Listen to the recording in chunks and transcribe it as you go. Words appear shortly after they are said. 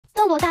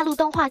斗罗大陆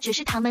动画《绝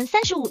世唐门》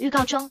35预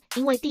告中，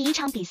因为第一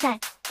场比赛，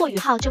霍雨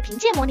浩就凭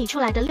借模拟出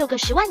来的6个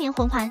10万年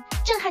魂环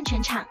震撼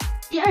全场。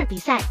第二比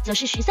赛则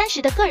是徐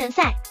30的个人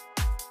赛，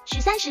徐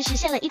30实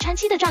现了一穿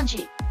七的壮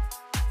举。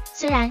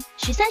虽然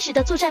徐30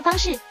的作战方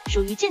式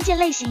属于渐渐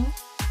类型，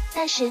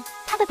但是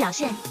他的表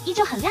现依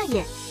旧很亮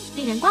眼，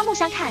令人刮目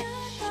相看。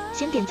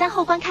先点赞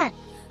后观看，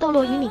斗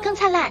罗与你更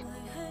灿烂。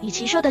与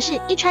其说的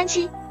是一穿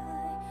七，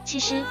其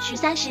实徐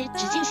30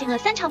只进行了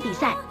3场比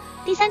赛。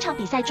第3场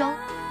比赛中，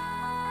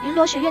云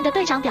罗学院的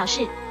队长表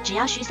示，只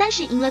要徐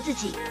30赢了自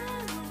己，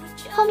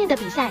后面的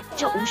比赛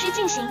就无需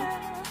进行。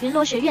云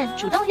罗学院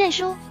主动认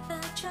输，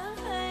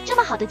这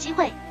么好的机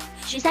会，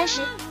徐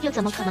30又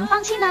怎么可能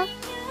放弃呢？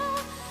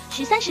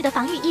徐30的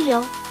防御一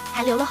流，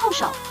还留了后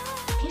手。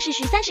平时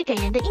徐30给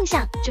人的印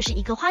象就是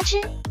一个花痴，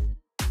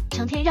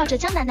成天绕着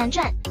江南南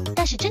转，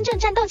但是真正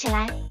战斗起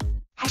来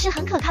还是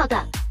很可靠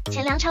的。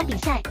前2场比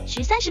赛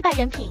徐30败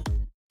人品，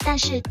但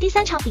是第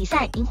3场比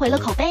赛赢回了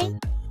口碑。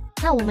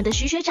那我们的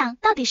徐学长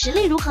到底实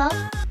力如何？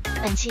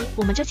本期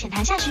我们就浅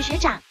谈下徐学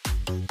长。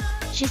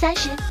徐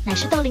30乃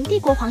是斗灵帝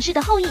国皇室的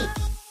后裔，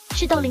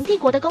是斗灵帝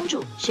国的公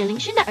主雪灵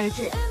薰的儿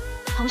子，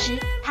同时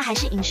他还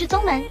是隐世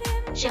宗门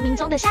玄冥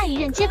宗的下一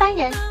任接班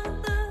人。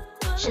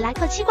史莱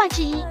克7怪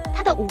之一，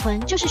他的武魂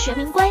就是玄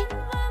冥龟。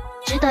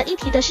值得一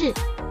提的是，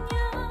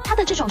他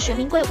的这种玄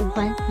冥龟武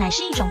魂乃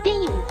是一种变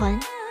异武魂，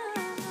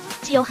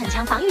既有很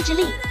强防御之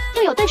力，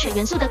又有对水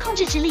元素的控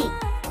制之力。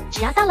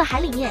只要到了海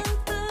里面，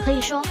可以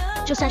说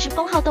就算是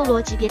封号斗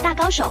罗级别大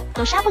高手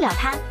都杀不了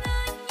他，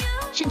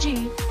甚至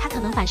于他可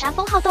能反杀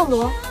封号斗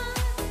罗。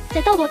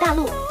在斗罗大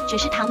陆绝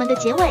世唐门的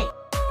结尾，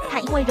他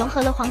因为融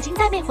合了黄金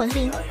带妹魂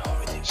灵，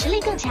实力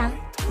更强，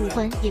武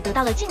魂也得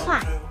到了进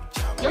化，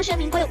由玄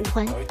冥龟武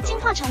魂进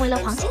化成为了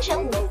黄金玄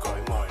武。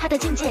他的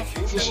境界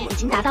此时已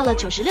经达到了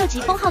96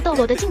级封号斗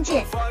罗的境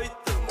界。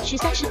徐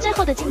30最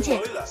后的境界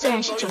虽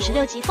然是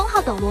96级封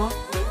号斗罗，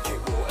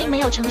并没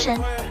有成神，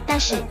但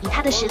是以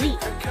他的实力，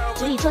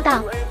足以做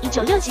到以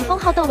96级封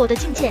号斗罗的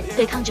境界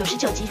对抗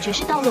99级绝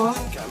世斗罗，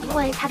因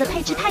为他的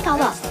配置太高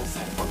了。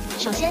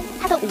首先，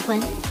他的武魂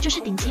就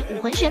是顶级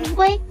武魂玄冥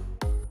龟，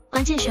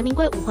关键玄冥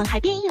龟武魂还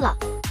变异了，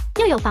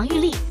又有防御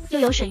力，又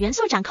有水元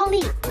素掌控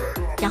力，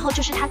然后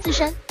就是他自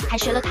身还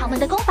学了唐门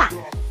的功法，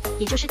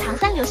也就是唐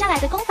三留下来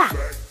的功法，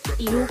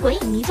比如鬼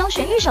影迷踪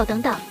玄玉手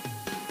等等，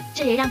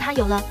这也让他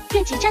有了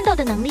越级战斗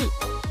的能力。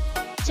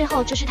最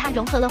后就是他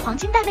融合了黄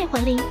金带妹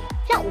魂灵，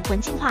让武魂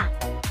进化。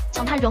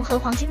从他融合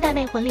黄金带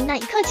妹魂灵那一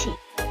刻起，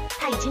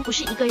他已经不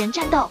是一个人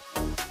战斗，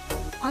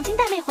黄金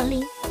带妹魂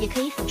灵也可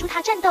以辅助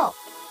他战斗，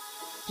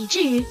以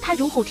至于他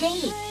如虎添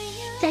翼。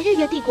在日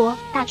月帝国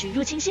大举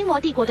入侵星罗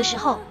帝国的时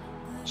候，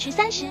徐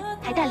30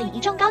还带领一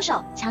众高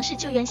手强势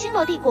救援星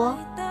罗帝国。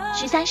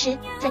徐30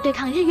在对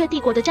抗日月帝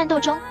国的战斗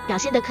中表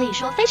现的可以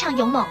说非常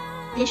勇猛，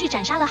连续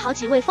斩杀了好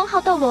几位封号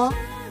斗罗，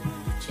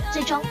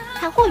最终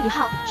看霍雨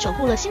浩守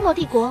护了星罗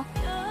帝国。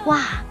哇，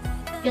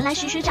原来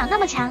徐学长那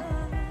么强，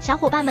小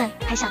伙伴们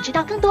还想知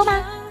道更多吗？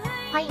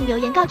欢迎留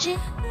言告知。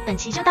本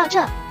期就到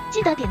这，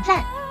记得点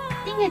赞、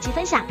订阅及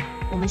分享，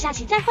我们下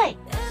期再会。